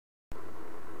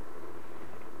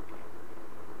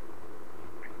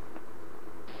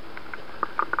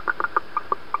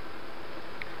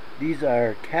These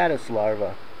are caddis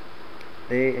larvae.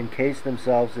 They encase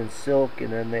themselves in silk,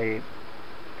 and then they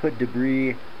put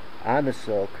debris on the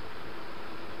silk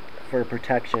for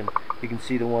protection. You can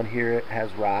see the one here, it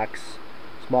has rocks,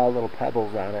 small little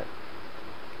pebbles on it.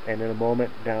 And in a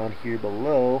moment down here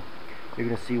below, you're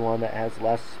going to see one that has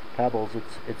less pebbles.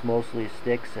 It's mostly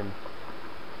sticks and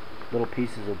little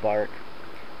pieces of bark.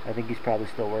 I think he's probably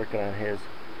still working on his.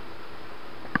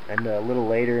 And a little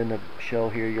later in the show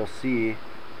here, you'll see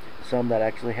some that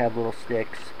actually have little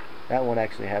sticks. That one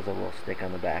actually has a little stick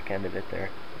on the back end of it there.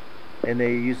 And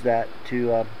they use that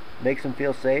to make them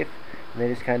feel safe. And they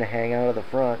just kind of hang out of the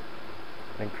front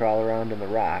and crawl around in the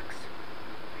rocks.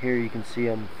 Here you can see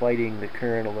them fighting the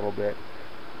current a little bit.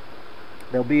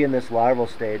 They'll be in this larval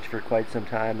stage for quite some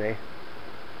time. A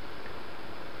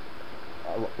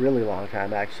really long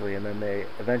time actually, and then they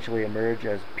eventually emerge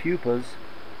as pupas,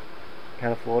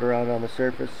 kind of float around on the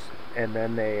surface, and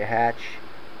then they hatch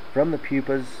from the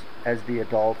pupas as the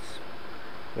adults,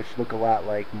 which look a lot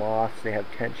like moths. They have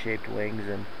tent-shaped wings,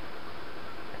 and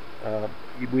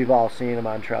we've all seen them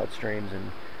on trout streams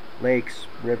and lakes,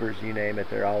 rivers, you name it.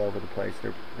 They're all over the place.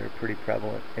 They're pretty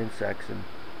prevalent insects, and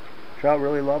trout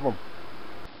really love them.